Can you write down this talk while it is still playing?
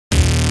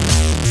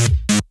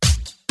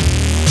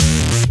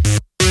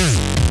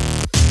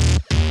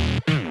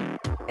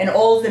And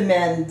all of the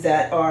men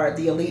that are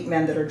the elite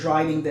men that are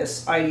driving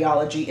this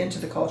ideology into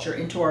the culture,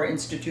 into our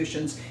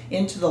institutions,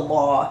 into the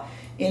law,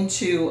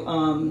 into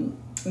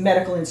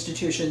medical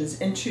institutions,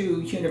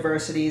 into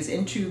universities,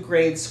 into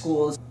grade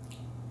schools,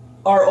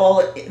 are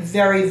all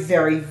very,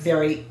 very,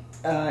 very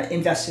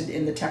invested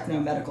in the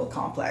techno-medical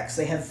complex.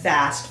 They have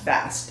vast,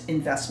 vast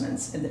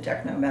investments in the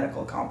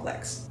techno-medical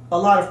complex. A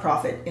lot of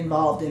profit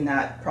involved in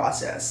that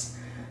process.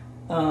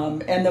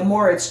 And the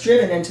more it's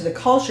driven into the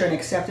culture and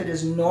accepted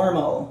as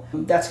normal,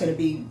 that's going to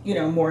be,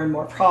 more and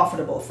more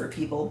profitable for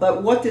people.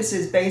 But what this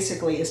is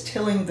basically is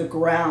tilling the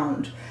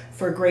ground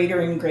for greater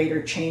and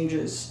greater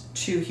changes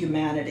to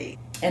humanity.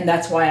 And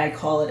that's why I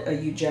call it a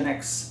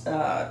eugenics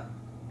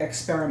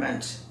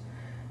experiment,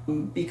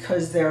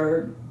 because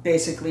they're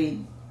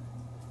basically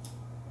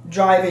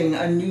driving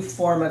a new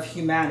form of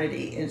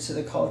humanity into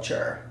the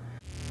culture.